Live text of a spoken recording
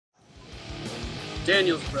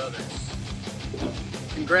Daniels Brothers,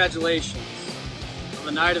 congratulations. On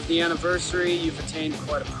the night of the anniversary, you've attained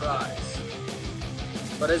quite a prize.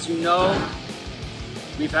 But as you know,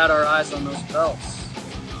 we've had our eyes on those belts.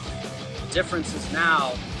 The difference is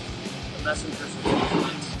now, the messengers are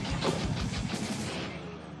different.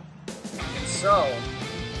 And so,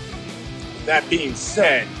 that being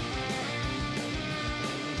said,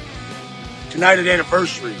 tonight at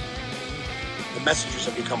anniversary, the messengers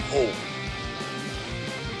have become whole.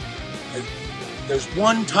 There's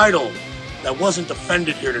one title that wasn't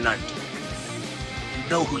defended here tonight. You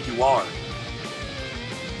know who you are.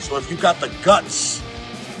 So if you got the guts,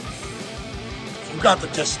 if you got the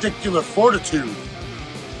testicular fortitude,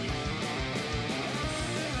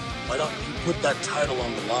 why don't you put that title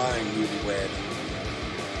on the line, newlywed?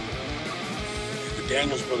 The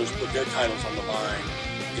Daniels Brothers put their titles on the line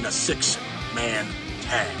in a 6-man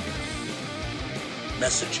tag.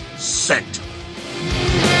 Message sent.